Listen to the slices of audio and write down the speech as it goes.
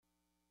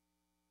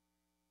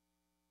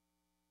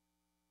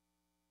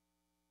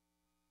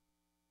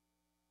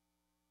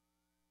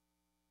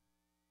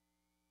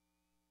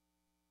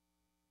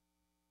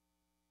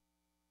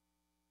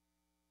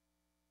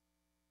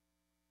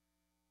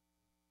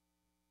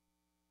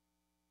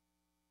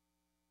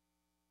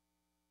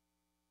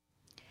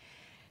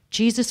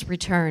Jesus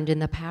returned in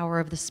the power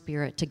of the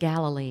Spirit to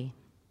Galilee,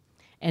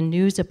 and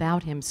news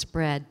about him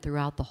spread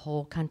throughout the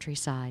whole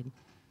countryside.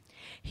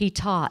 He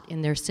taught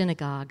in their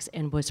synagogues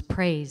and was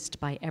praised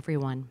by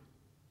everyone.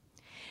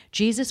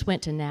 Jesus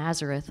went to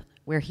Nazareth,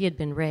 where he had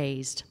been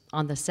raised.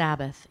 On the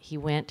Sabbath, he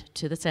went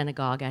to the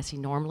synagogue, as he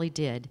normally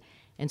did,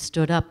 and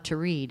stood up to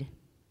read.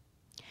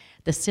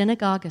 The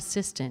synagogue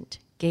assistant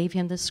gave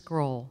him the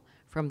scroll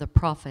from the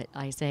prophet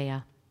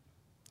Isaiah.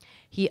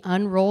 He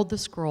unrolled the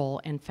scroll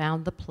and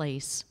found the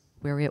place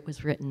where it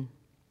was written,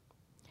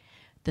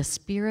 "The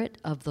Spirit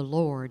of the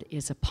Lord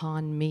is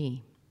upon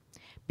me,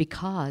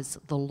 because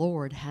the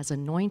Lord has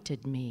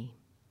anointed me.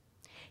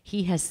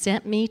 He has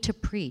sent me to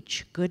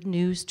preach good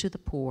news to the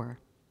poor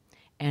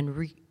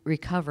and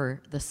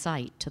recover the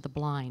sight to the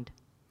blind,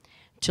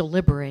 to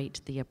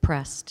liberate the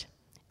oppressed,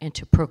 and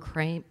to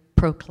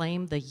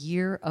proclaim the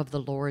year of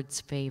the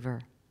Lord's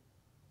favor."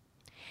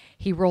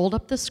 He rolled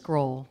up the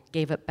scroll,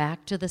 gave it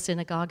back to the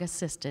synagogue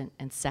assistant,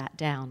 and sat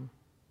down.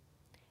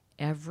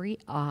 Every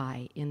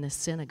eye in the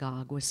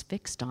synagogue was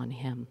fixed on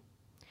him.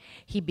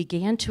 He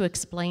began to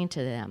explain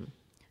to them,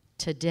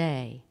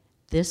 "Today,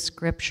 this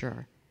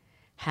scripture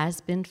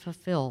has been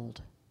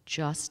fulfilled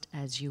just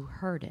as you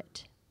heard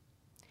it."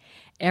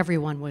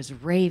 Everyone was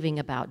raving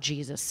about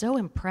Jesus. So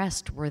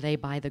impressed were they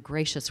by the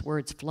gracious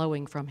words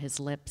flowing from his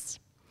lips.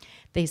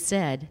 They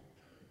said,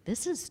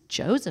 "This is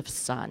Joseph's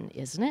son,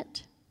 isn't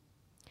it?"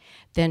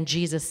 Then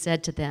Jesus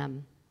said to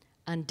them,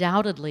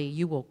 "Undoubtedly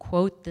you will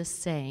quote this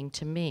saying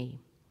to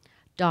me,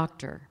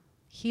 'Doctor,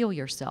 heal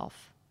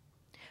yourself.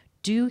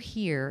 Do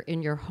here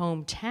in your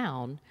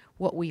hometown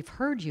what we've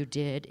heard you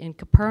did in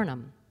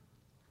Capernaum.'"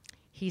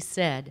 He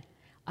said,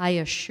 "I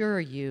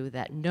assure you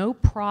that no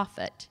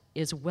prophet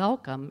is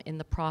welcome in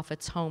the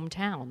prophet's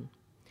hometown.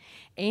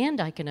 And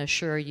I can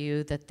assure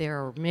you that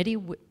there are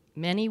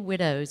many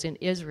widows in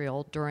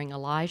Israel during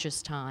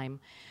Elijah's time,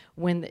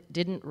 when it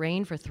didn't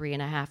rain for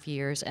 3.5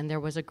 years and there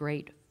was a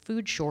great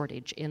food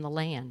shortage in the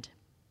land.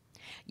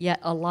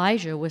 Yet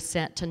Elijah was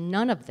sent to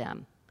none of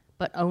them,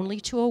 but only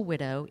to a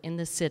widow in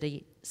the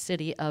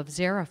city of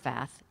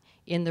Zarephath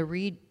in the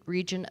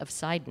region of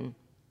Sidon.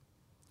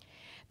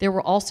 There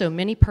were also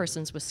many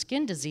persons with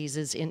skin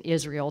diseases in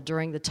Israel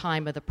during the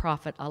time of the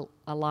prophet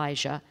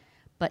Elijah,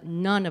 but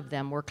none of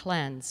them were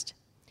cleansed.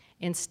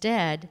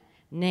 Instead,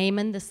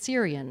 Naaman the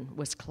Syrian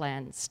was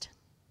cleansed.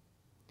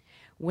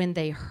 When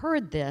they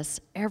heard this,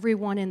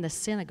 everyone in the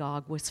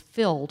synagogue was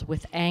filled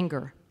with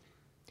anger.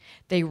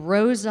 They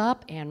rose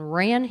up and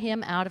ran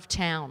him out of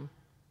town.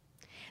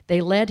 They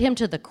led him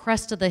to the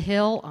crest of the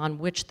hill on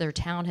which their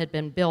town had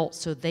been built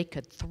so they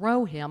could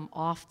throw him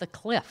off the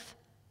cliff.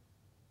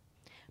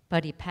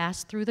 But he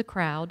passed through the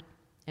crowd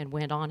and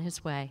went on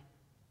his way.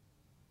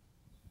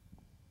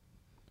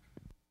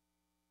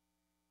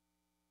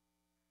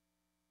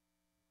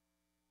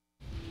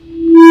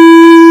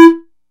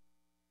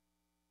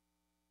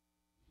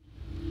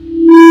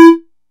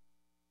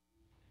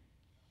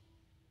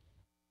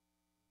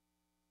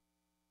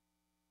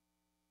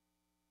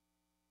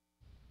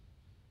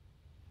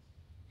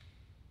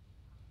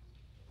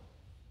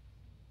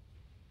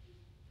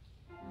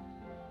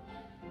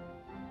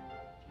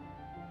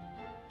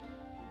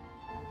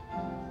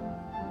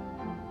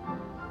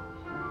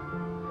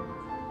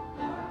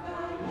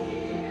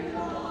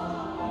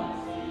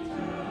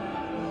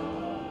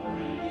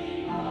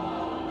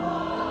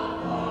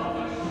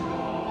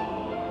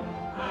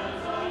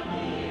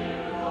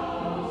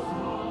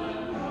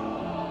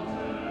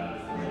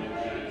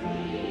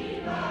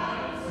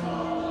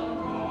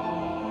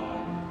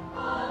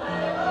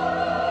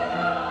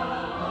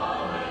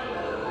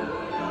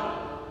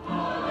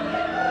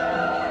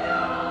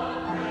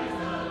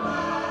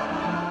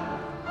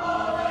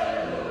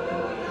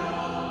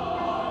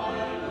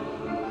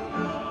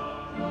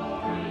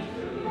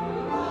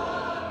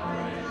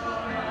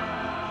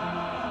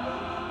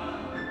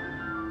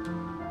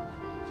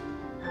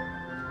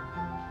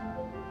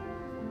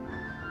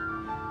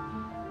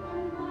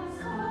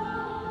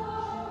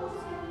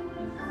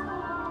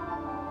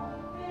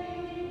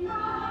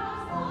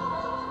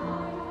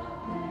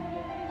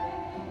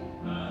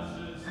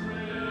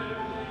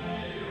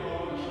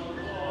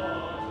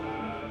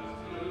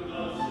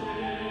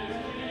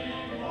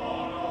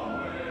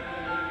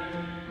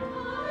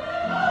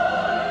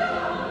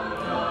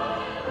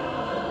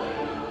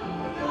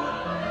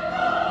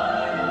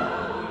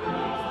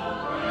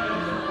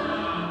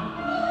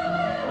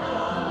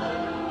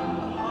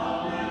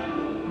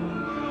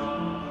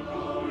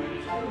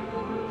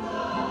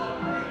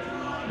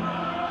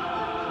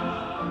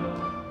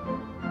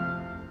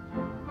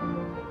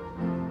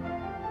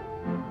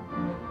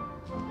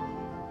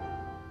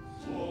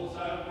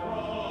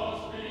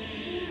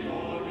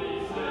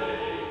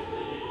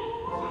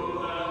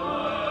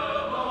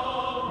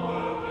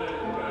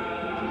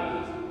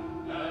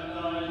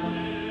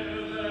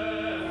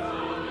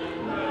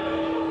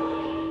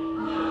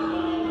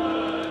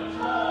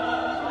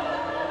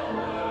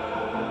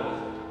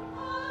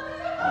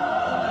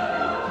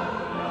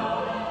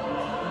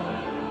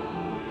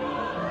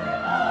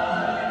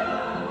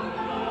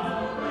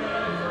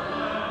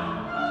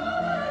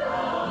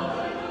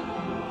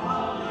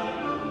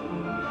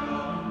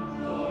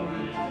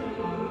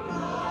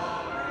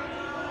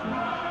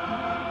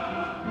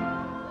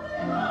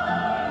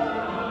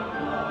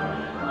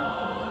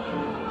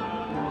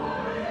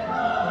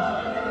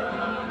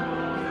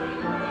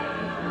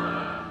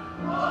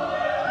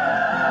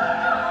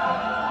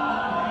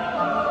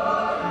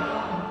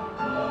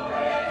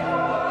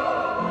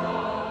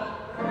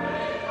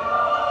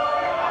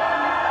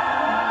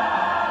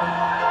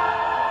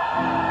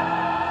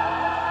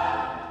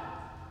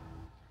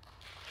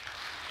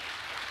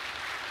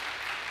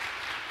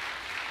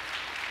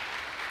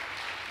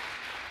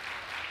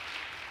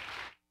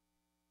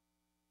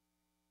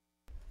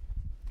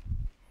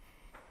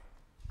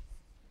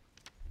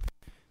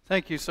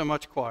 Thank you so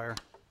much, choir.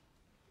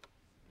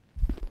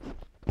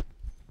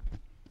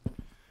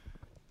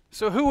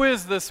 So who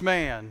is this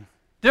man?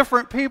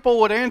 Different people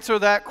would answer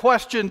that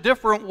question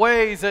different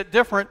ways at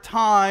different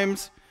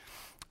times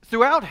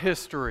throughout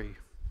history.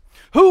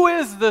 Who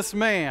is this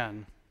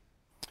man?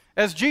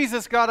 As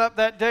Jesus got up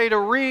that day to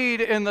read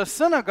in the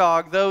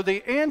synagogue, though,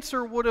 the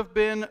answer would have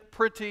been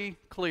pretty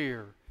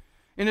clear.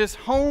 In his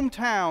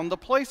hometown, the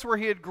place where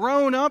he had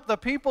grown up, the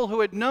people who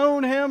had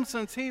known him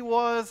since he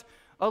was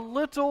a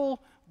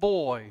little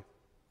boy,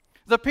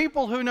 the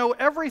people who know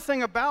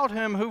everything about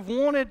him, who've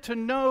wanted to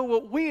know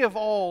what we have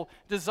all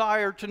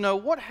desired to know,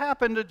 what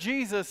happened to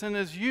Jesus in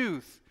his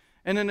youth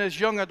and in his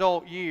young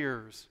adult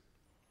years.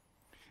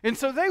 And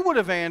so they would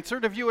have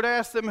answered, if you would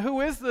ask them,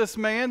 who is this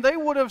man? They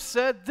would have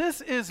said, this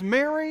is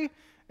Mary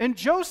and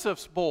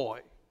Joseph's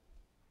boy.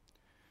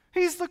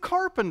 He's the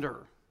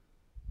carpenter.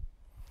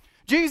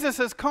 Jesus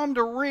has come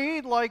to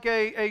read like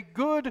a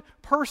good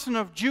person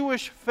of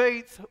Jewish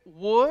faith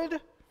would.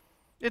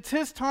 It's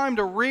his time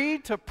to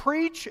read, to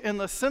preach in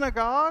the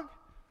synagogue.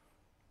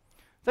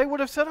 They would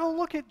have said, oh,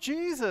 look at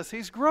Jesus.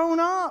 He's grown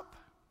up.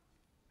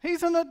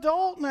 He's an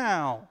adult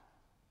now.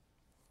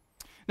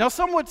 Now,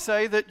 some would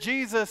say that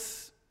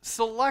Jesus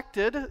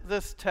selected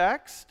this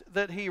text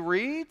that he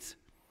reads.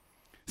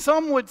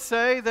 Some would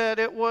say that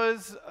it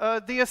was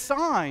the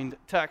assigned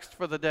text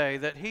for the day,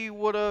 that he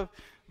would have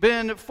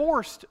been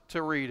forced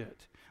to read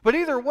it. But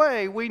either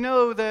way, we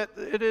know that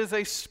it is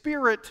a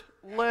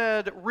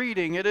Spirit-led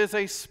reading. It is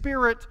a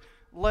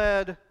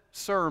Spirit-led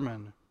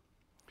sermon.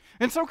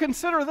 And so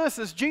consider this,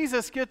 as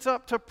Jesus gets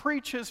up to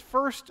preach his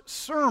first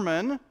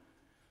sermon,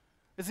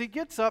 as he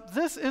gets up,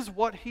 this is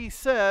what he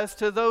says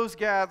to those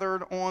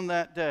gathered on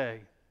that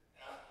day.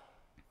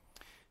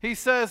 He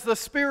says, the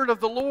Spirit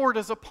of the Lord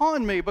is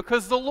upon me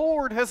because the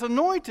Lord has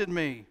anointed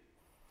me.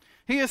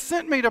 He has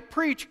sent me to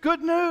preach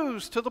good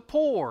news to the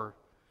poor,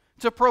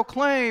 to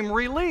proclaim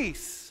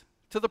release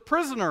to the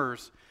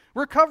prisoners,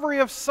 recovery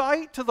of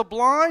sight to the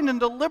blind, and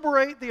to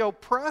liberate the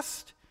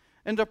oppressed,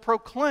 and to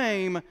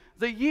proclaim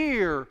the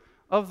year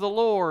of the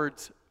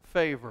Lord's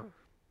favor.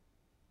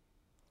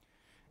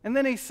 And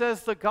then he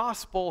says the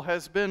gospel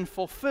has been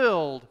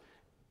fulfilled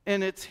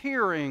in its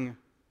hearing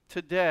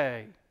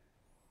today.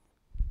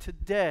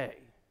 Today.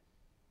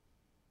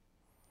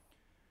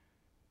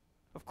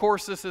 Of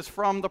course, this is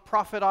from the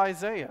prophet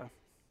Isaiah.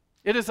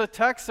 It is a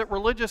text that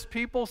religious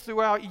people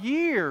throughout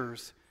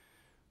years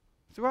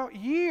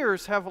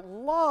have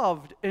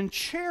loved and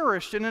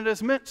cherished, and it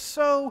has meant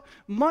so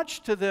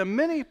much to them.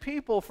 Many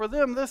people, for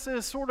them, this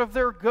is sort of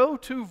their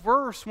go-to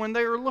verse when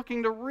they are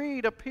looking to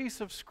read a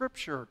piece of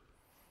Scripture.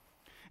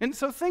 And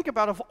so think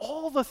about, of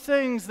all the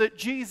things that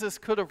Jesus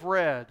could have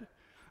read,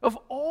 of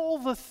all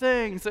the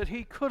things that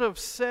he could have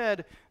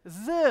said,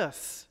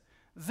 this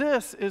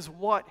is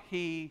what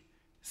he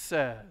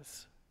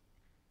says.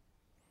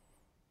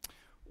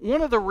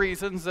 One of the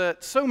reasons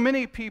that so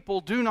many people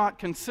do not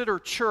consider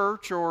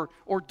church or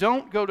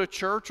don't go to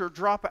church or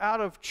drop out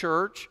of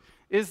church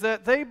is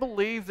that they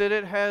believe that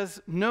it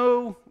has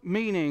no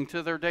meaning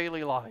to their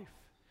daily life.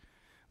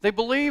 They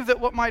believe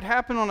that what might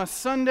happen on a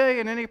Sunday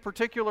in any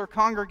particular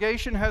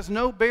congregation has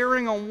no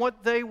bearing on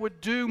what they would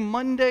do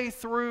Monday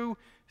through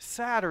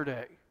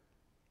Saturday.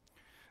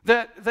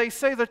 That they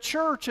say the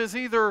church has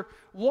either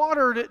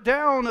watered it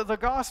down the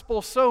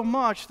gospel so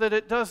much that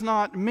it does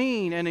not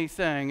mean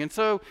anything. And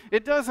so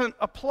it doesn't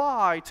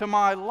apply to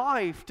my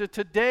life, to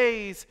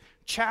today's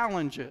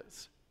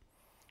challenges.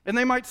 And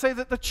they might say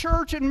that the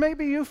church, and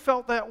maybe you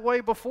felt that way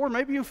before,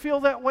 maybe you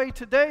feel that way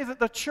today, that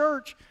the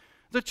church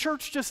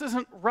just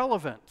isn't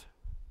relevant.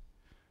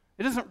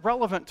 It isn't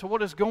relevant to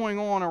what is going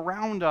on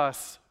around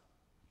us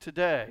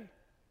today.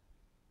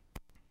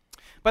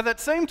 By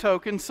that same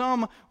token,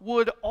 some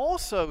would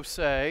also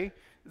say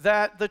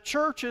that the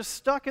church is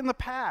stuck in the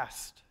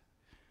past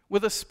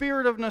with a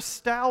spirit of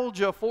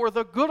nostalgia for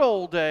the good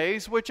old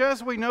days, which,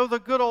 as we know, the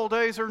good old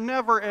days are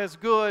never as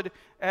good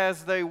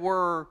as they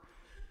were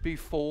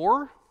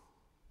before.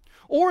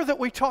 Or that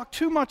we talk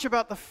too much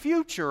about the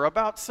future,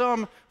 about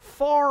some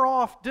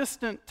far-off,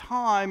 distant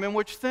time in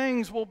which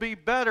things will be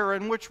better,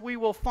 in which we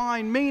will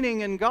find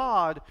meaning in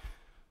God,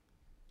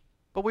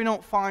 but we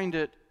don't find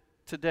it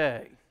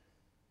today.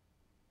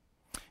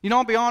 You know,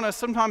 I'll be honest,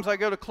 sometimes I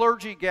go to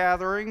clergy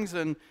gatherings,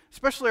 and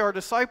especially our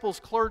disciples'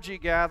 clergy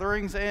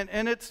gatherings,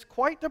 and it's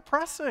quite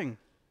depressing.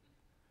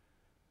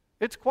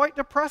 It's quite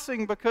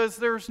depressing because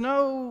there's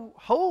no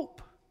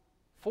hope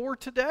for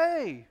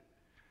today.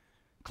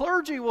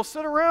 Clergy will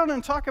sit around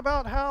and talk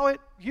about how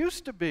it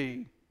used to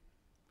be.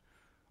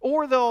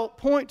 Or they'll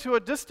point to a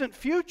distant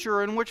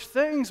future in which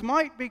things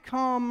might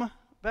become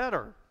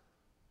better.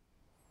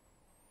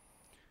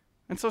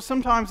 And so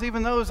sometimes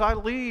even those I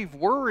leave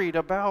worried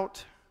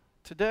about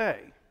today.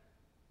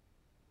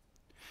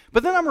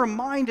 But then I'm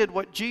reminded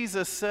what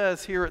Jesus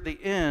says here at the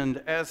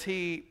end as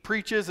he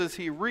preaches, as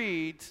he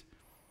reads.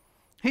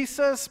 He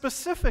says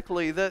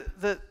specifically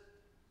that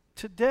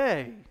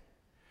today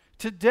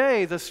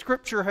the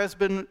Scripture has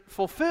been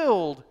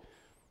fulfilled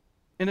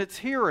in its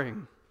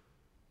hearing.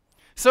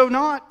 So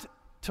not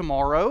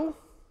tomorrow,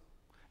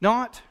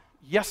 Not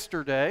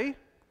yesterday,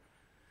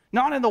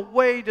 not in the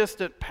way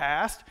distant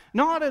past,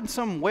 not in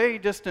some way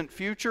distant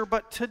future,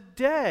 but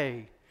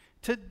today.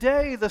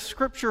 Today the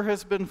Scripture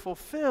has been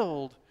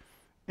fulfilled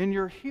in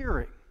your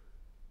hearing.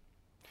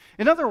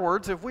 In other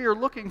words, if we are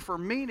looking for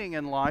meaning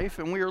in life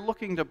and we are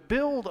looking to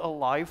build a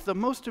life, the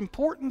most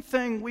important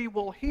thing we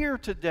will hear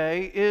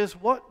today is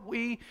what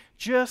we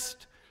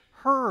just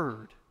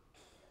heard.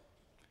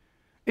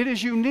 It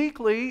is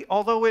uniquely,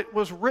 although it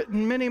was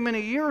written many,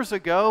 many years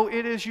ago,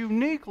 it is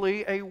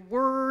uniquely a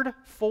word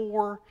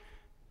for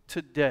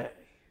today.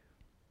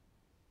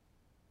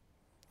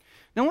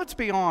 Now let's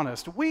be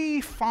honest,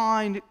 we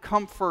find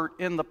comfort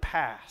in the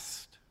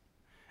past,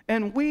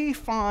 and we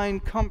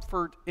find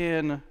comfort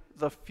in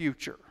the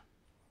future.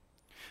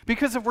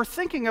 Because if we're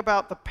thinking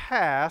about the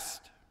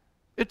past,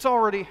 it's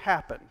already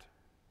happened.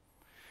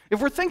 If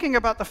we're thinking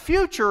about the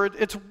future,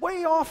 it's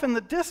way off in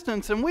the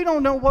distance and we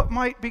don't know what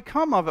might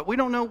become of it. We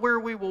don't know where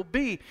we will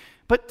be.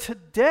 But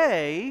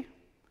today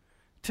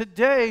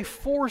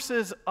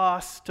forces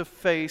us to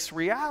face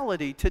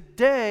reality.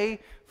 Today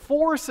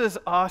forces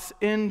us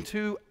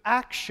into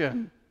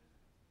action.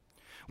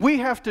 We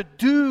have to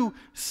do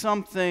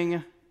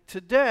something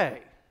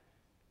today.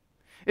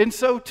 And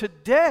so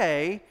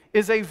today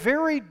is a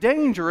very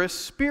dangerous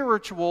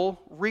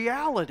spiritual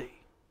reality.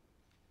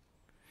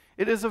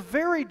 It is a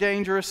very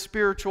dangerous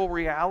spiritual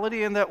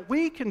reality in that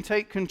we can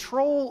take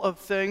control of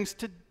things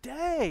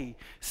today.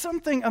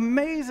 Something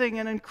amazing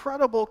and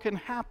incredible can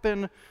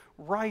happen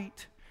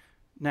right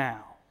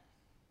now.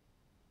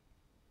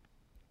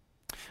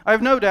 I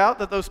have no doubt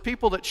that those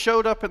people that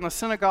showed up in the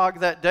synagogue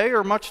that day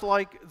are much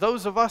like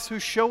those of us who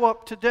show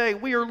up today.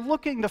 We are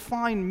looking to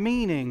find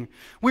meaning.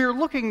 We are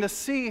looking to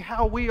see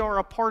how we are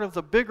a part of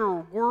the bigger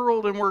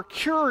world, and we're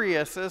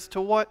curious as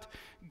to what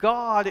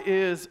God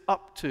is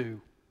up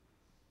to.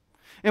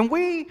 And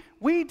we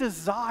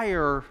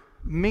desire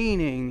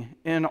meaning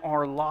in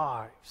our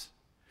lives.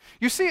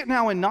 You see it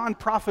now in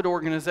nonprofit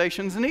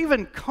organizations and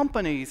even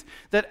companies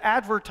that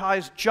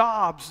advertise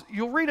jobs.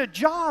 You'll read a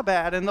job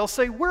ad and they'll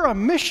say, we're a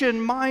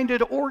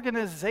mission-minded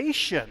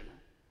organization.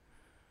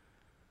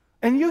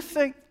 And you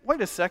think, wait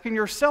a second,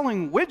 you're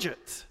selling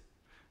widgets.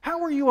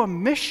 How are you a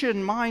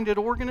mission-minded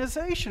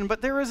organization?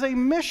 But there is a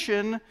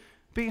mission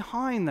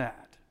behind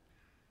that.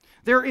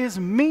 There is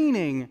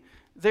meaning.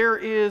 There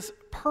is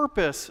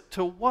purpose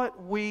to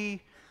what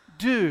we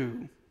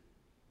do.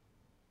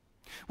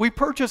 We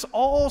purchase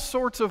all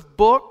sorts of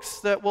books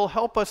that will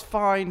help us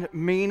find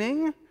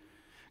meaning.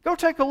 Go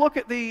take a look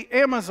at the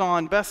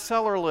Amazon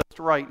bestseller list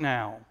right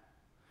now.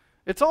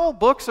 It's all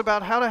books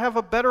about how to have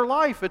a better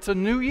life. It's a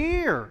new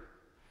year.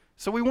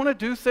 So we want to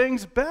do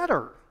things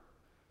better.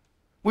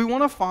 We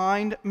want to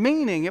find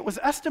meaning. It was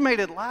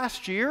estimated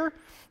last year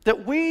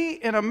that we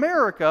in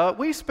America,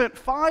 we spent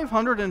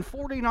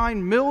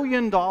 $549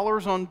 million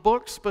on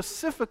books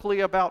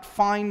specifically about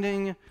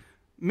finding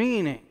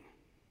meaning.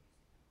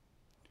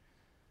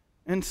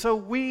 And so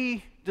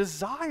we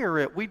desire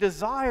it. We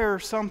desire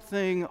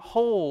something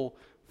whole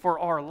for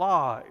our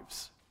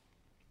lives.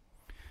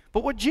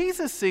 But what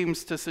Jesus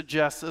seems to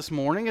suggest this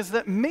morning is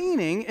that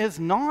meaning is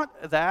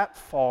not that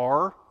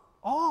far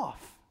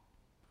off.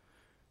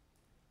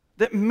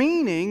 That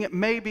meaning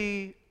may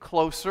be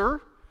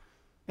closer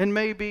and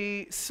may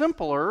be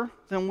simpler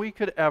than we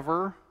could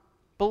ever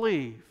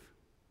believe.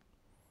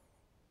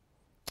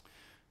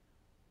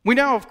 We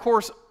now, of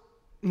course,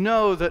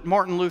 know that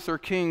Martin Luther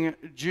King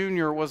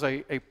Jr. was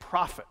a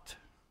prophet.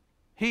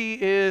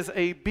 He is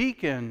a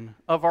beacon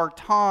of our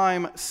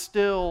time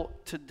still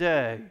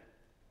today.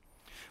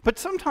 But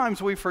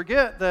sometimes we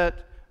forget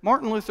that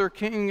Martin Luther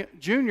King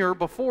Jr.,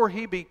 before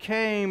he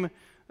became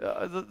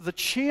the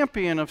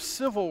champion of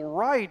civil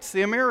rights,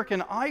 the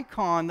American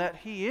icon that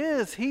he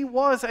is, he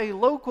was a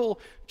local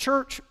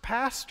church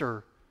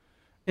pastor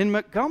in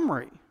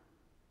Montgomery.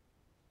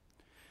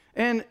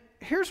 And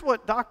here's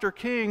what Dr.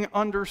 King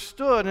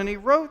understood, and he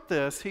wrote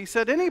this. He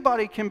said,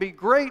 anybody can be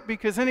great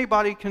because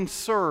anybody can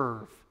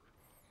serve.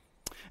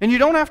 And you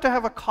don't have to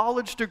have a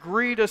college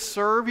degree to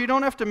serve. You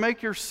don't have to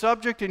make your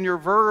subject and your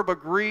verb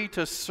agree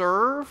to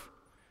serve.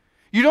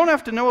 You don't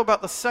have to know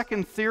about the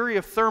second theory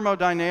of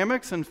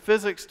thermodynamics and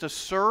physics to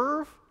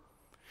serve.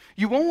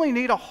 You only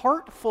need a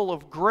heart full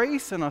of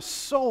grace and a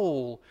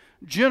soul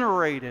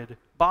generated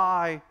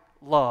by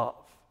love.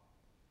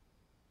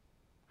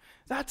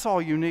 That's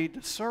all you need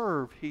to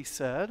serve, he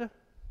said.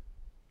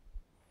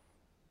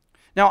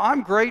 Now,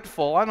 I'm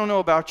grateful, I don't know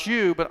about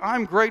you, but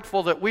I'm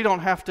grateful that we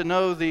don't have to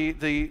know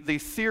the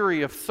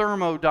theory of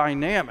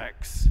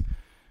thermodynamics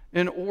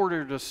in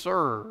order to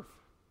serve.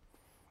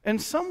 And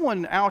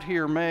someone out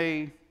here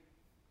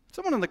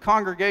someone in the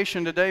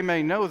congregation today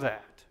may know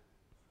that.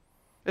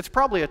 It's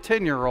probably a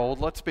 10-year-old,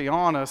 let's be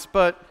honest,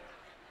 but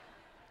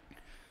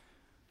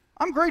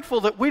I'm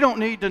grateful that we don't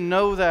need to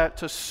know that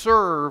to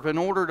serve in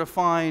order to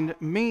find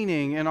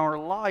meaning in our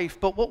life.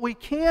 But what we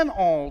can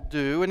all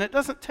do, and it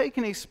doesn't take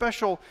any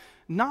special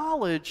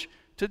knowledge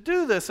to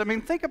do this. I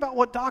mean, think about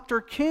what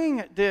Dr.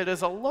 King did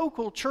as a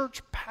local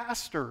church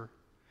pastor.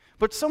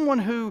 but someone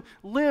who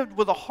lived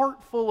with a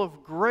heart full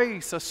of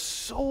grace, a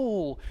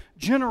soul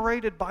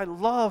generated by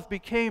love,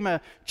 became a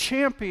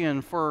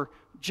champion for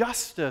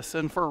justice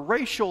and for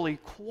racial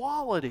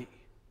equality.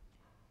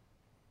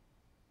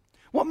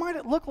 What might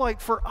it look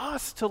like for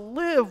us to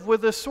live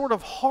with this sort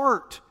of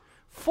heart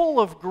full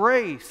of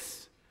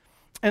grace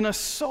and a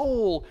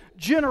soul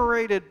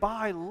generated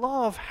by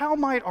love? How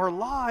might our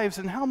lives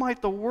and how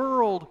might the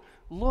world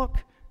look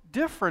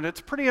different? It's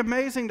pretty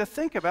amazing to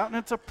think about, and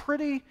it's a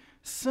pretty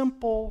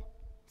simple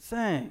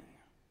thing.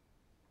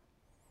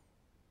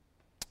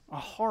 A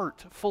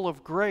heart full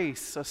of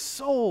grace, a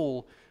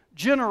soul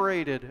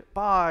generated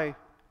by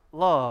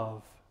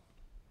love.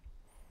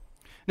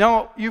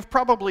 Now, you've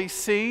probably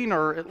seen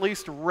or at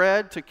least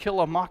read To Kill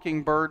a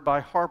Mockingbird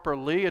by Harper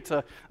Lee. It's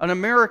an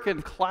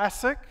American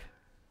classic.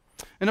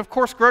 And of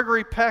course,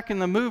 Gregory Peck in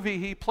the movie,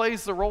 he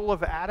plays the role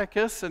of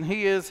Atticus, and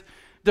he is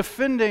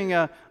defending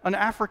an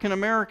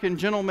African-American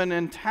gentleman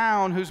in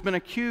town who's been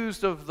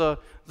accused of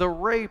the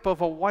rape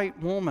of a white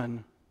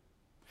woman.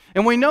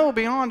 And we know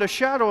beyond a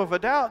shadow of a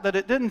doubt that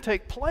it didn't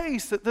take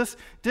place, that this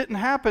didn't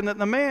happen, that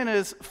the man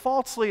is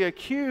falsely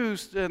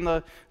accused, and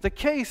the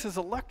case is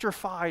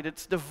electrified.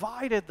 It's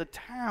divided the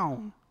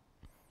town.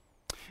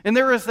 And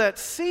there is that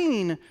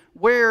scene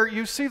where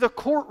you see the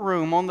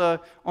courtroom on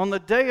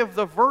the day of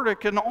the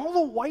verdict, and all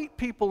the white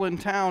people in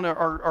town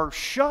are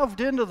shoved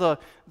into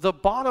the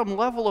bottom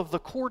level of the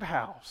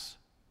courthouse.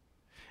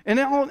 And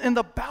in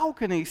the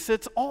balcony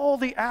sits all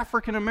the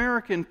African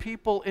American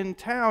people in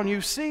town.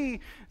 You see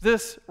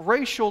this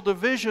racial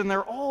division.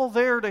 They're all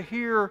there to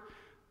hear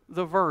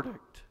the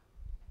verdict.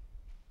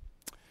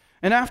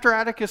 And after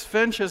Atticus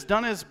Finch has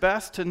done his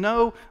best to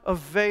no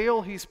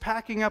avail, he's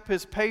packing up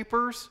his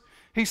papers.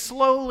 He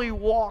slowly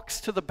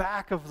walks to the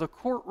back of the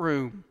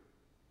courtroom.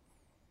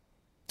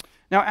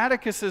 Now,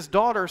 Atticus's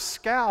daughter,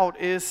 Scout,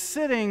 is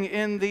sitting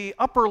in the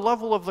upper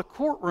level of the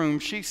courtroom.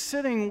 She's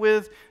sitting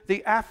with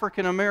the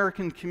African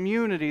American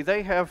community.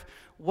 They have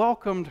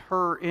welcomed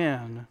her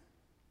in.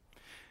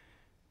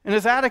 And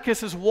as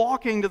Atticus is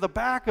walking to the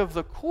back of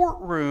the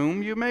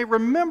courtroom, you may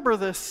remember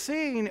this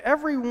scene.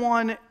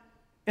 Everyone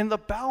in the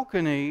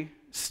balcony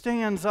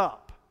stands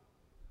up.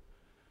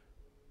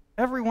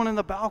 Everyone in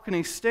the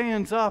balcony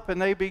stands up,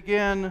 and they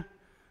begin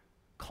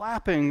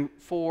clapping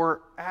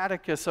for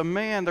Atticus, a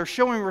man. They're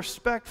showing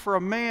respect for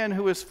a man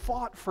who has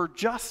fought for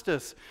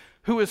justice,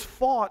 who has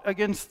fought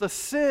against the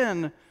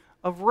sin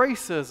of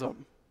racism.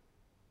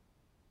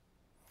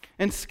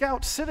 And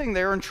Scout's sitting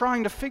there and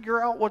trying to figure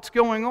out what's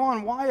going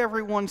on, why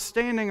everyone's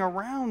standing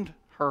around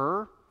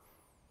her.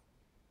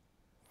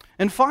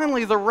 And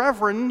finally, the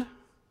Reverend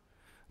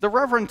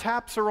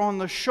taps her on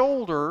the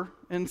shoulder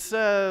and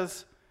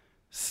says,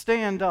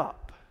 "Stand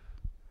up.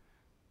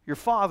 Your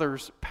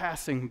father's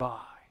passing by."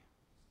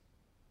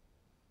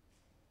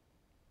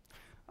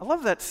 I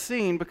love that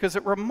scene because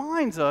it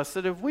reminds us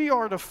that if we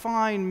are to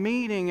find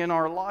meaning in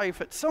our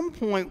life, at some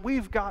point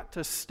we've got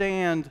to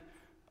stand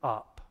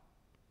up.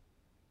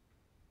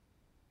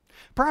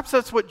 Perhaps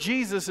that's what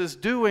Jesus is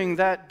doing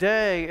that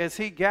day as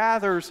he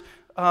gathers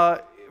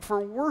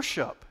for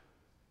worship.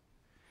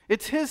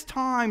 It's his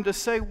time to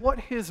say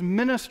what his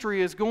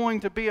ministry is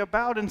going to be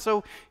about, and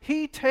so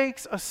he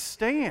takes a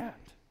stand.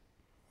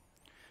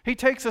 He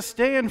takes a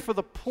stand for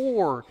the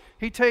poor.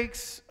 He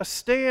takes a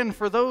stand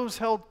for those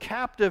held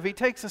captive. He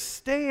takes a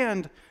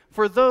stand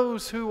for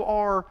those who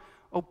are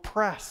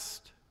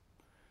oppressed.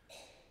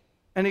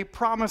 And he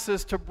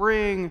promises to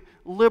bring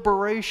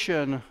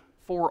liberation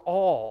for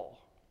all.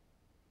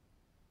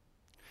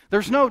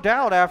 There's no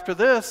doubt after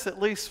this,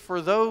 at least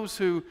for those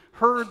who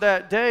heard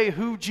that day,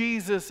 who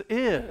Jesus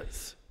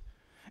is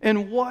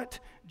and what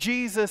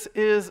Jesus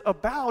is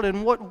about,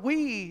 and what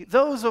we,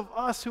 those of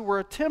us who were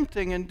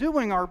attempting and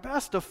doing our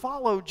best to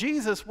follow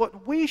Jesus,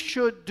 what we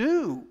should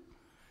do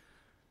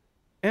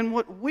and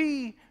what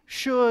we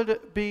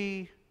should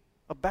be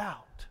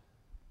about.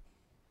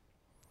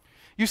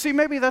 You see,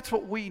 maybe that's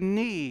what we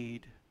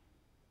need.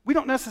 We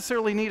don't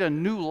necessarily need a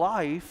new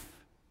life,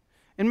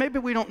 and maybe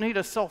we don't need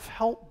a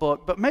self-help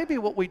book, but maybe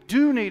what we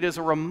do need is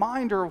a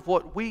reminder of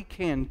what we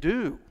can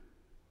do.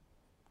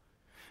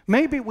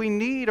 Maybe we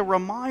need a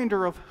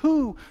reminder of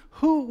who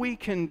we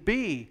can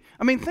be.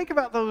 I mean, think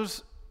about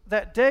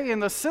that day in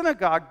the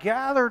synagogue,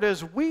 gathered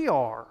as we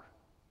are.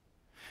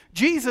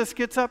 Jesus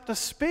gets up to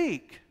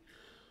speak.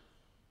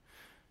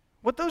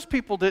 What those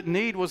people didn't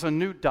need was a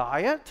new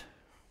diet.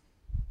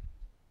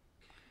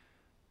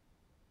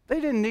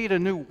 They didn't need a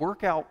new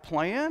workout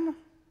plan.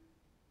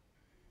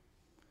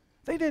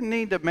 They didn't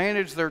need to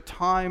manage their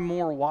time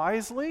more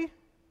wisely.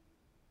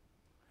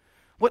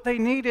 What they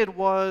needed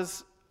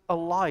was a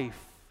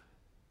life.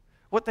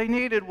 What they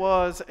needed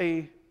was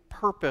a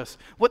purpose.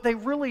 What they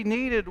really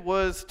needed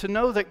was to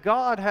know that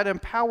God had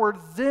empowered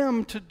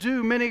them to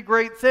do many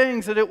great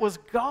things, and it was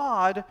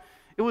God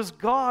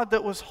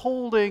that was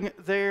holding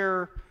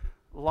their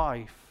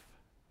life.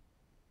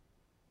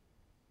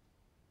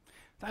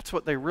 That's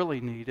what they really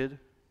needed.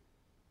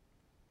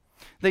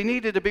 They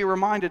needed to be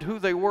reminded who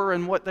they were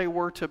and what they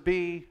were to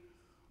be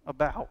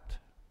about.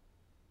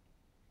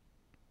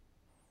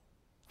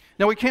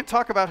 Now, we can't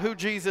talk about who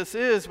Jesus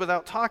is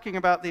without talking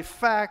about the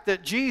fact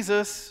that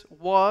Jesus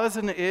was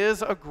and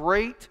is a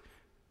great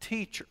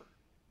teacher.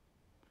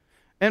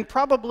 And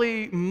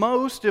probably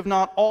most, if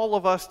not all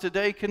of us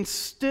today, can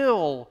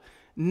still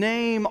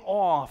name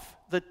off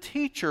the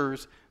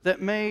teachers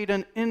that made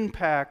an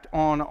impact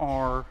on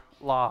our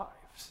lives.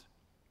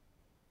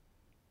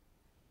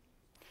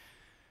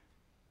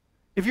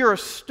 If you're a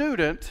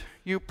student,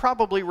 you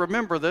probably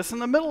remember this in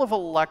the middle of a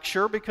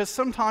lecture, because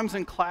sometimes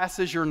in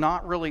classes you're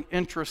not really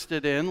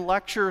interested in.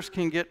 Lectures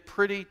can get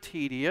pretty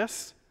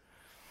tedious.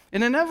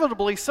 And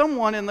inevitably,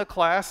 someone in the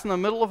class in the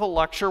middle of a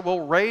lecture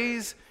will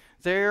raise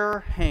their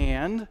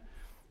hand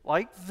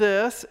like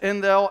this,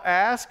 and they'll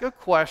ask a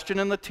question,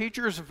 and the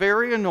teacher's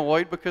very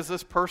annoyed because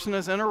this person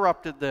has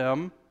interrupted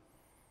them.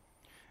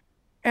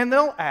 And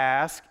they'll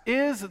ask,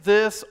 "Is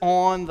this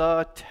on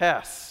the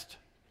test?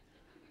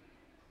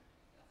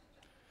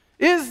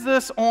 Is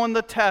this on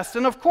the test?"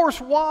 And of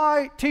course,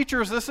 why,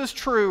 teachers, this is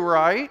true,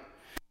 right?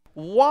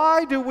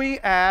 Why do we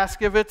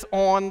ask if it's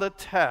on the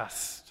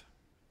test?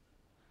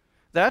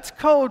 That's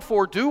code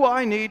for, do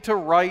I need to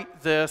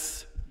write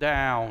this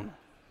down?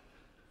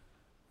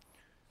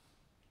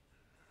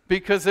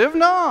 Because if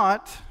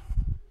not,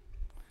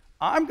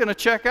 I'm going to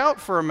check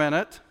out for a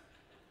minute.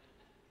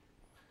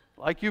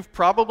 Like you've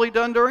probably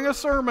done during a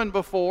sermon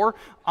before.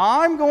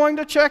 I'm going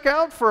to check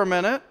out for a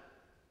minute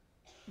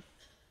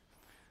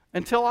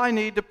until I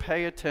need to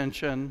pay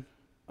attention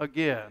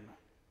again.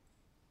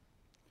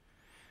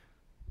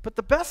 But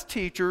the best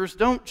teachers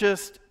don't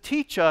just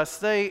teach us,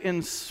 they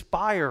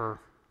inspire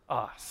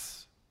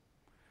us.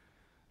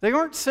 They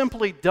aren't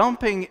simply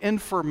dumping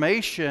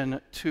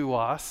information to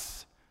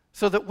us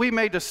so that we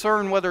may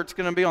discern whether it's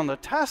going to be on the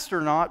test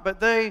or not,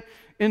 but they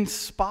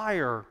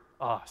inspire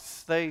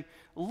us. They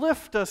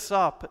lift us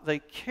up. They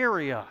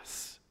carry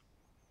us.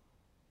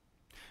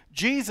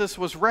 Jesus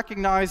was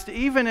recognized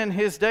even in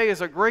his day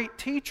as a great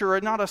teacher,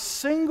 and not a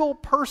single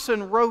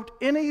person wrote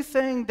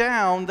anything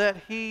down that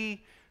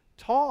he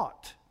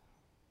taught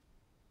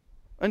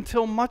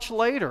until much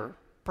later,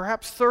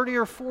 perhaps 30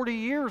 or 40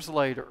 years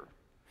later,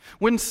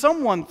 when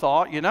someone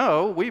thought,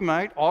 we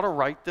might ought to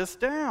write this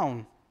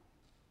down.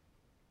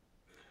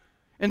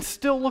 And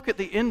still look at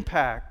the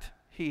impact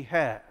he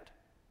had.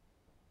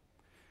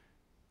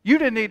 You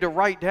didn't need to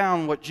write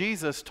down what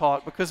Jesus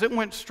taught because it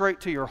went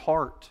straight to your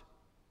heart.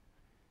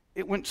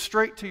 It went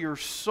straight to your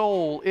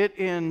soul. It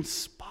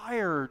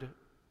inspired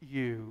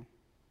you.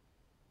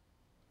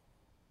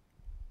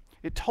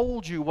 It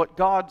told you what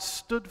God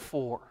stood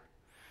for.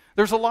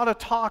 There's a lot of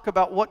talk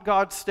about what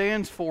God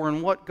stands for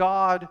and what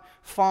God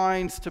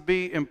finds to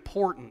be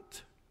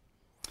important.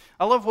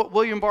 I love what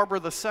William Barber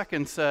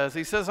II says.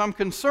 He says, "I'm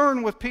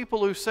concerned with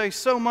people who say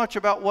so much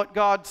about what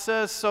God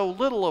says so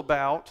little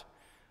about,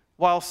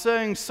 while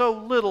saying so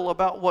little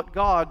about what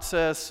God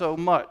says so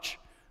much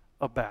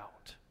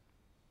about."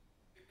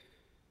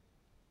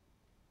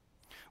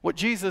 What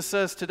Jesus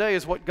says today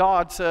is what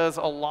God says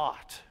a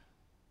lot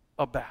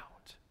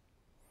about.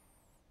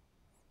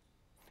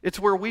 It's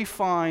where we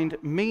find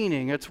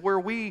meaning. It's where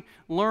we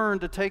learn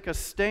to take a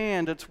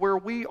stand. It's where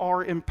we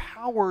are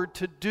empowered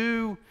to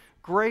do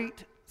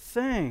great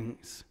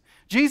things.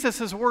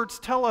 Jesus' words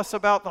tell us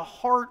about the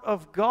heart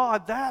of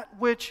God, that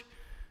which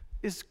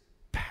is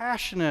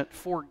passionate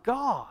for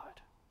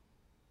God.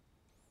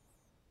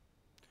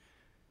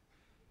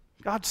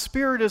 God's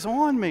Spirit is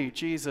on me,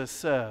 Jesus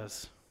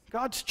says.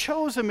 God's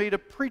chosen me to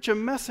preach a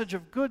message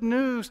of good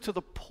news to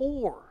the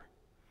poor,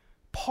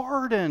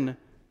 pardon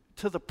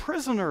to the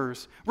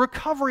prisoners,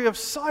 recovery of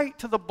sight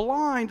to the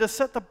blind, to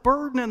set the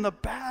burden and the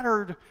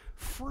battered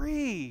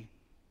free.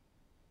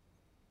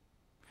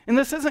 And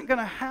this isn't going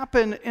to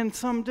happen in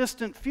some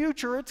distant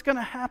future. It's going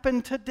to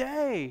happen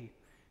today,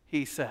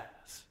 he says.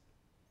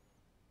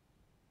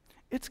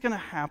 It's going to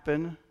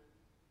happen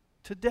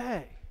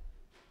today.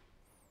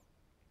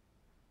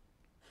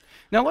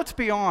 Now, let's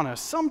be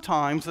honest.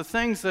 Sometimes the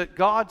things that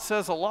God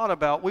says a lot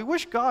about, we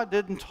wish God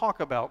didn't talk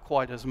about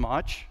quite as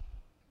much.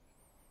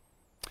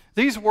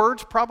 These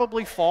words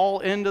probably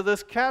fall into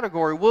this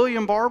category.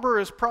 William Barber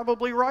is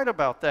probably right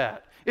about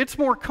that. It's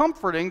more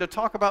comforting to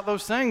talk about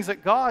those things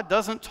that God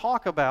doesn't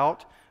talk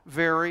about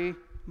very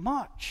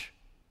much.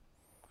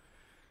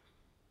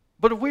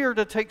 But if we are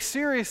to take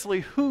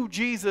seriously who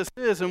Jesus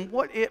is and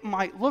what it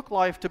might look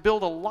like to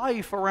build a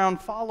life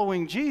around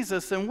following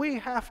Jesus, then we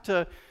have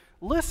to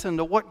listen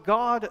to what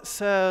God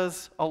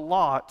says a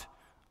lot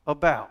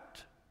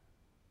about.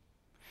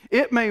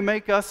 It may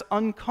make us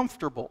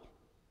uncomfortable.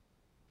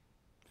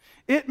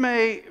 It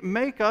may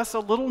make us a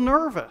little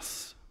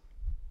nervous.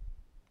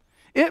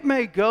 It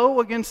may go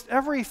against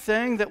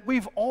everything that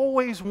we've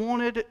always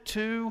wanted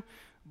to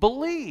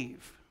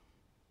believe.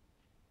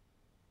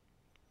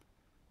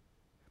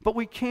 But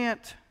we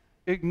can't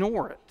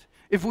ignore it.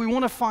 If we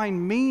want to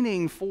find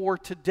meaning for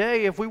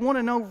today, if we want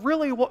to know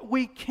really what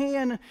we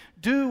can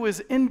do as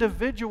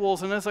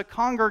individuals and as a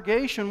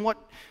congregation, what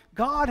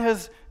God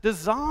has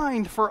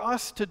designed for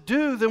us to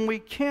do, then we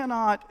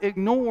cannot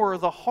ignore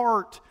the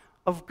heart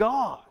of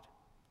God.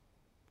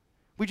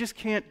 We just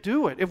can't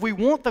do it. If we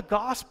want the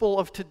gospel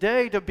of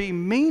today to be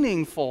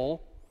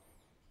meaningful,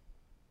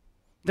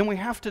 then we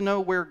have to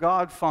know where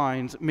God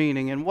finds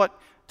meaning and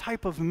what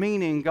type of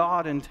meaning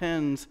God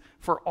intends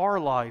for our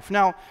life.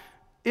 Now,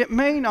 it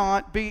may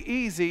not be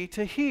easy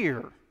to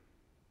hear.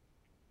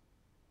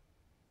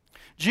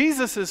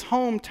 Jesus'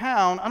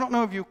 hometown, I don't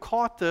know if you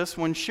caught this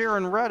when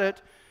Sharon read it,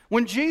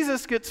 when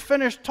Jesus gets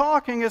finished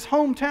talking, his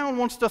hometown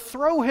wants to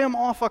throw him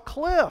off a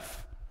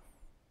cliff.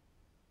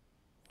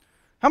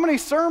 How many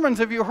sermons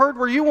have you heard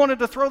where you wanted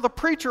to throw the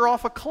preacher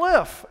off a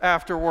cliff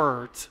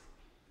afterwards?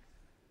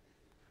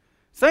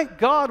 Thank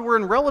God we're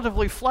in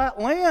relatively flat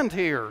land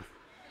here.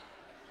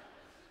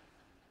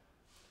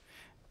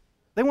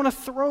 They want to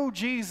throw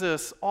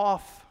Jesus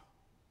off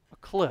a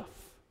cliff.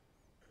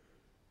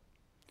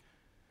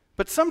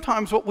 But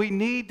sometimes what we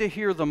need to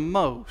hear the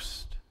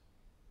most,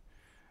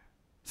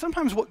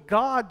 sometimes what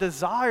God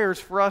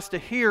desires for us to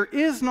hear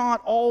is not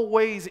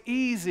always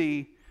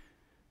easy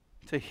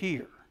to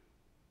hear.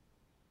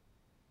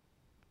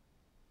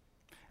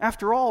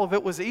 After all, if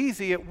it was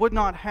easy, it would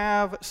not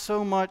have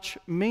so much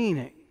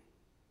meaning.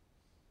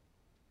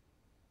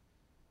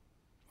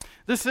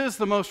 This is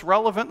the most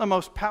relevant, the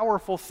most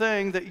powerful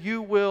thing that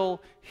you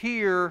will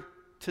hear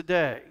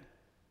today.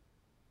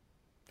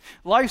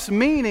 Life's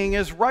meaning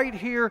is right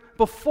here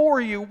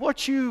before you.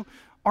 What you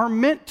are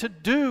meant to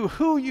do,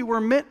 who you were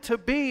meant to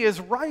be,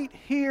 is right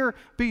here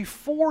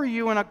before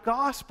you in a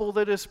gospel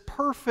that is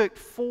perfect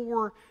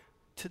for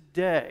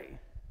today.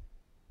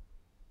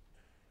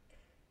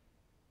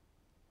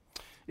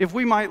 If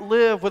we might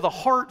live with a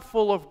heart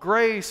full of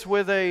grace,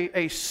 with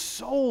a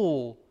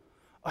soul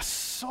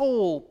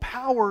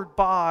powered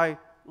by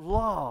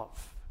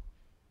love.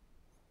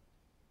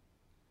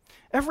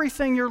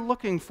 Everything you're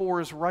looking for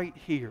is right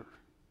here.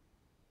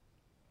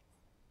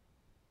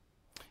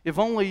 If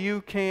only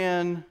you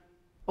can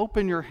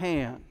open your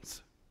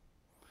hands,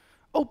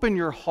 open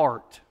your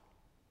heart,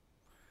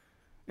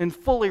 and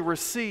fully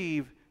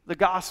receive the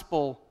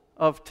gospel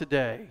of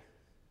today.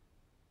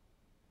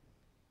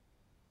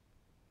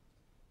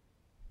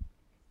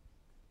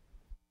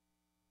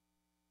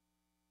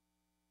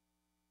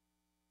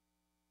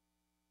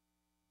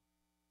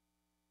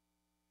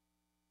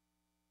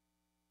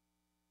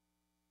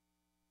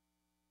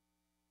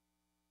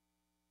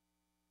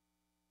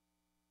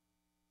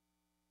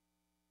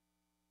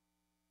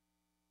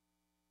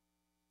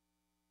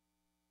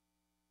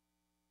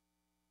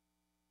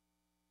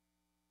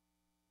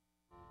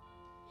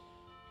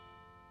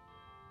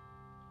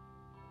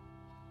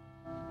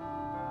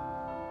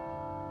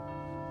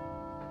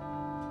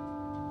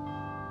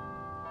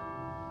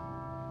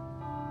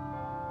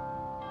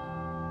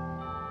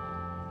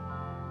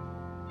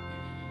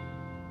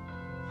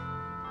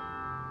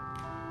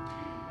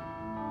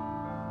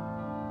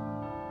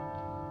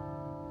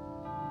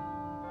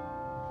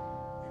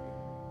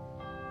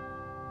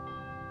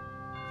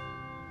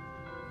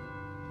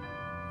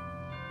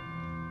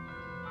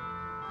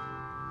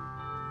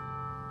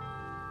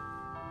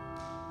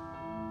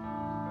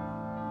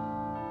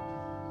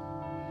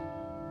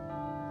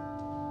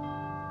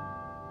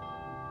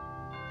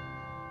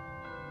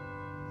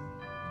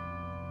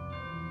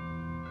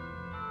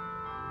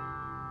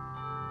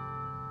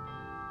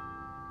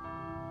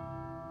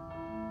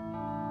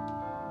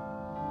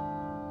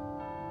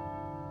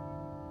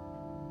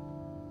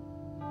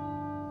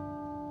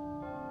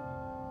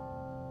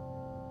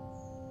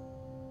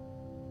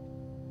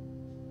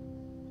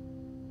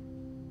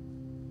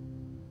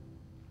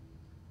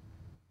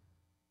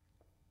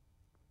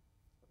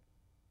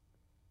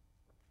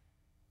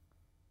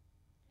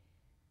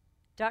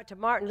 Dr.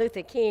 Martin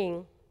Luther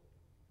King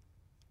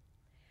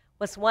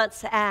was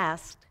once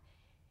asked,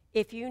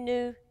 if you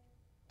knew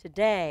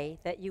today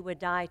that you would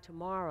die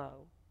tomorrow,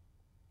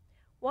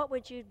 what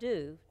would you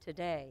do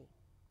today?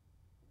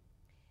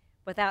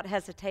 Without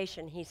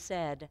hesitation, he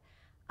said,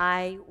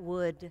 I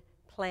would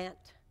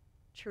plant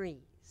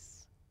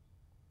trees.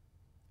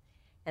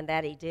 And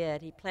that he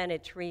did. He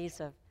planted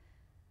trees of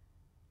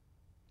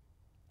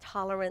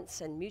tolerance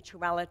and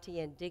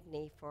mutuality and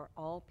dignity for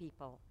all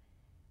people,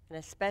 and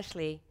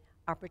especially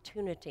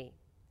opportunity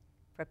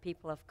for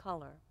people of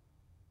color.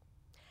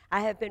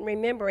 I have been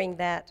remembering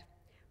that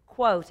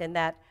quote and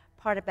that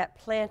part about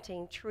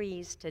planting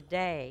trees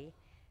today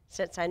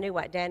since I knew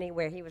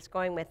where he was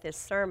going with this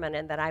sermon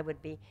and that I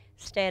would be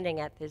standing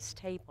at this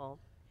table.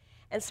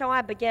 And so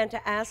I began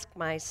to ask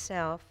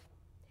myself,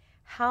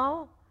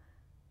 how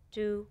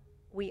do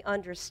we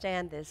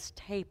understand this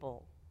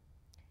table?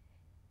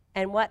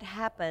 And what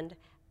happened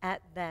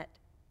at that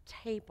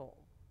table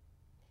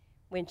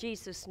when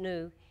Jesus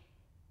knew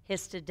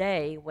his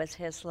today was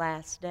his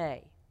last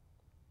day,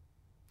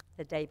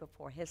 the day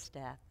before his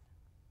death?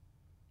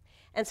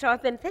 And so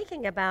I've been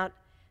thinking about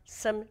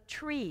some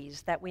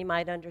trees that we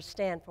might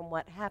understand from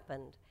what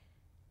happened.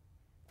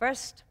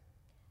 First,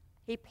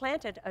 he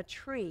planted a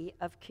tree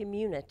of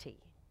community.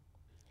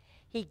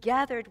 He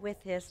gathered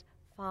with his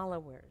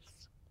followers.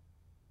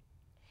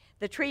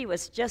 The tree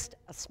was just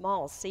a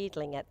small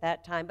seedling at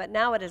that time, but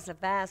now it is a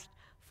vast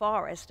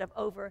forest of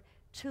over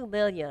 2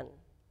 million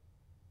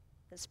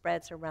that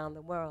spreads around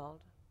the world.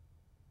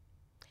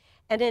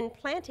 And in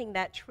planting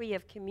that tree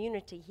of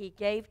community, he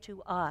gave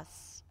to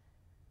us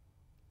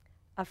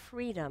a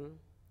freedom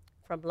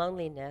from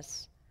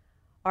loneliness,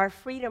 or a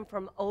freedom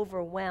from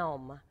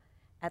overwhelm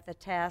at the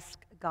task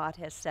God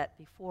has set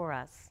before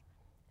us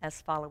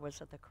as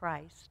followers of the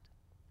Christ.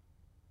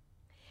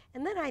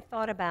 And then I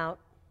thought about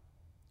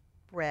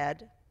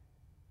bread,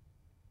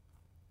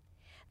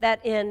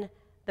 that in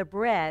the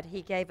bread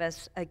he gave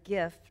us a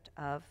gift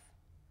of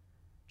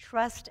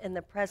trust in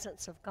the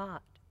presence of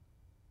God.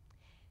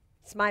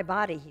 It's my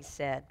body, he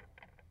said.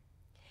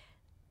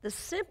 The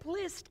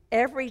simplest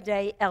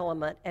everyday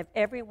element of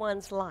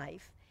everyone's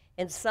life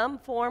in some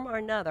form or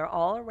another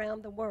all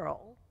around the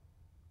world,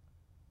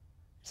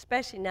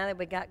 especially now that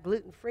we got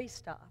gluten-free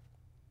stuff.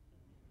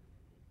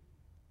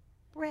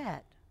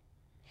 Bread.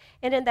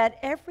 And in that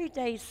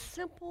everyday,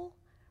 simple,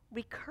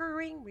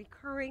 recurring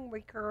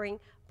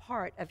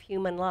part of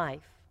human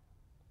life,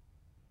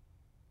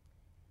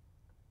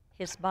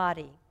 his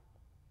body,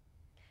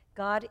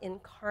 God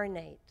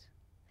incarnate,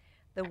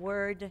 the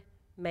Word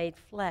made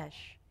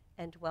flesh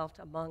and dwelt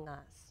among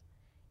us.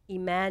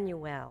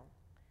 Emmanuel,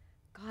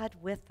 God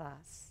with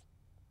us.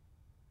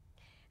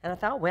 And I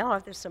thought, well,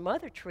 if there's some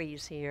other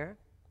trees here.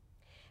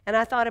 And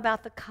I thought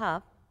about the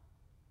cup,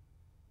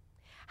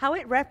 how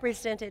it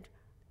represented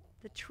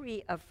the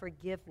tree of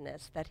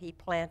forgiveness that he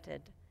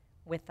planted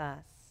with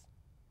us.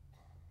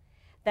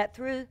 That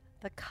through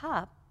the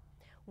cup,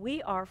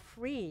 we are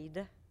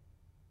freed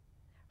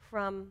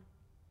from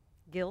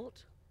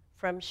guilt,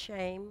 from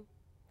shame,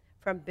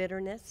 from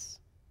bitterness,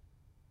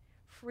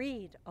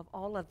 freed of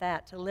all of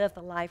that to live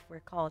the life we're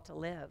called to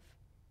live.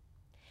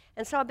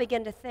 And so I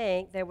began to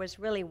think there was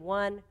really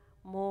one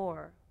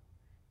more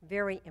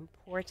very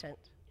important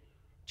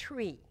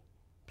tree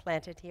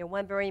planted here,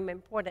 one very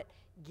important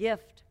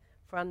gift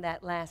from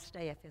that last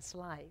day of his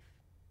life,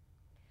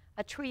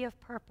 a tree of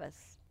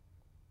purpose.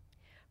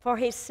 For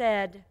he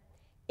said,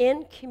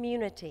 in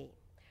community,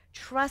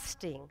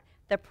 trusting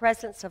the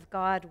presence of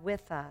God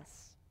with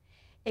us,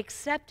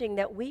 accepting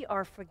that we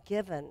are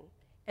forgiven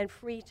and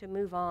free to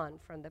move on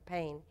from the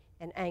pain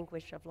and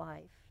anguish of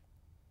life.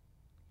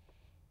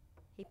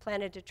 He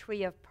planted a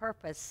tree of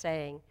purpose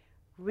saying,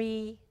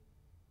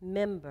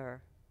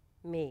 remember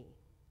me.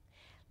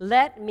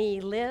 Let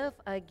me live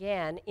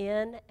again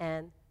in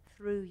and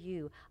through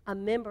you, a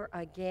member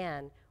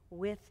again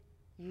with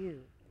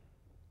you.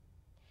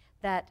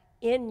 That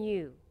in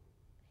you,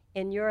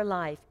 in your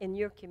life, in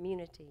your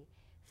community,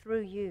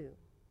 through you,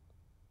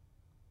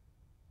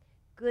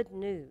 good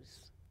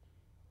news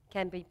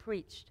can be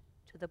preached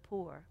to the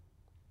poor,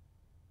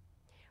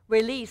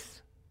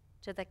 release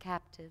to the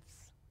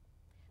captives,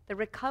 the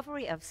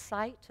recovery of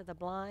sight to the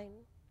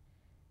blind,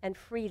 and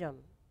freedom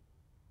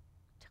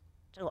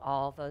to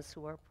all those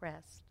who are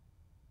oppressed.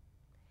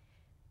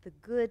 The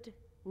good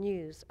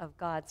news of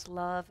God's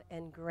love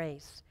and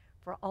grace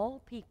for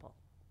all people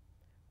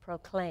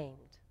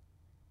proclaimed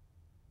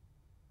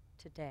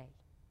today.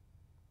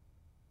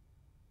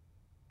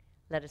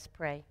 Let us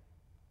pray.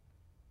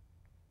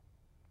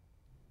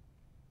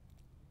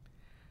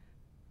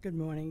 Good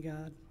morning,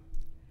 God.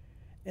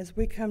 As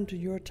we come to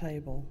your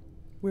table,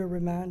 we're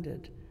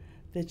reminded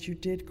that you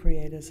did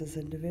create us as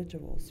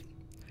individuals.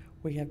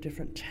 We have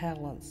different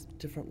talents,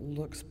 different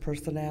looks,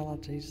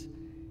 personalities,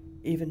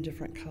 even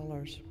different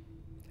colors.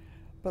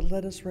 But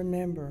let us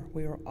remember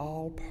we are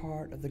all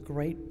part of the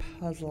great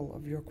puzzle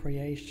of your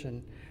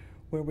creation,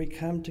 where we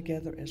come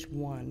together as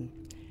one,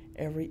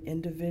 every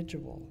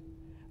individual,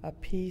 a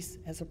piece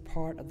as a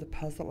part of the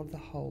puzzle of the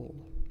whole.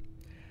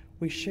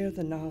 We share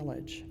the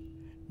knowledge,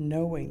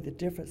 knowing the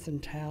difference in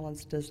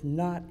talents does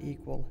not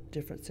equal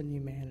difference in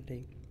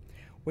humanity.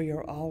 We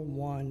are all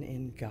one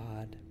in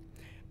God.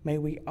 May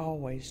we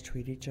always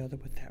treat each other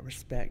with that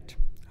respect.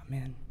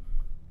 Amen.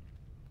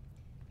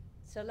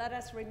 So let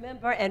us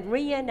remember and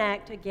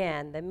reenact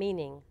again the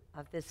meaning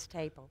of this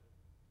table.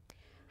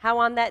 How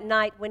on that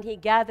night when he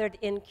gathered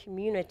in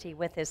community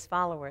with his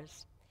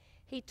followers,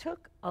 he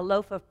took a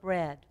loaf of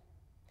bread,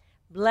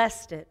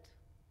 blessed it,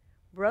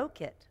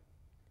 broke it,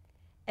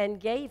 and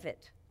gave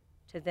it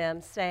to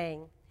them,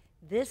 saying,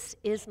 "This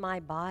is my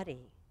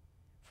body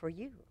for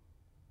you."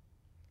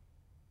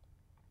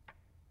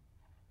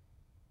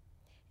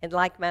 In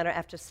like manner,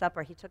 after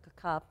supper, he took a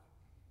cup,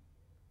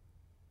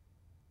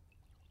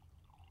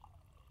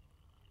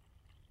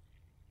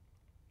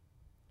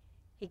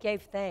 he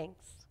gave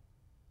thanks,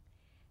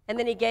 and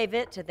then he gave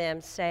it to them,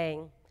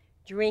 saying,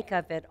 "Drink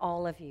of it,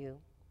 all of you.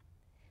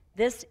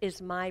 This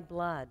is my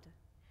blood,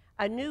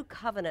 a new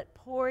covenant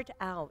poured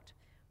out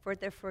for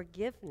the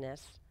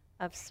forgiveness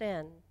of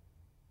sin."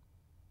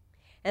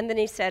 And then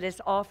he said, as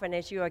often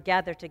as you are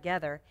gathered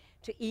together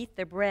to eat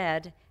the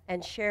bread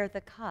and share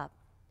the cup,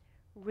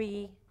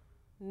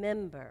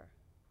 remember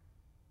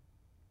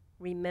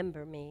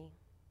me.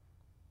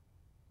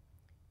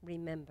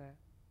 Remember.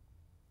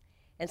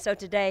 And so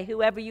today,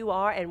 whoever you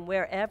are and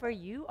wherever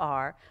you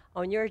are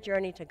on your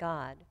journey to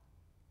God,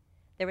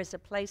 there is a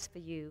place for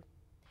you.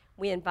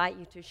 We invite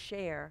you to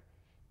share,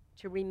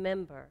 to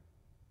remember,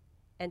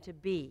 and to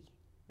be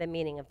the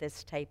meaning of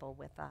this table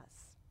with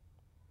us.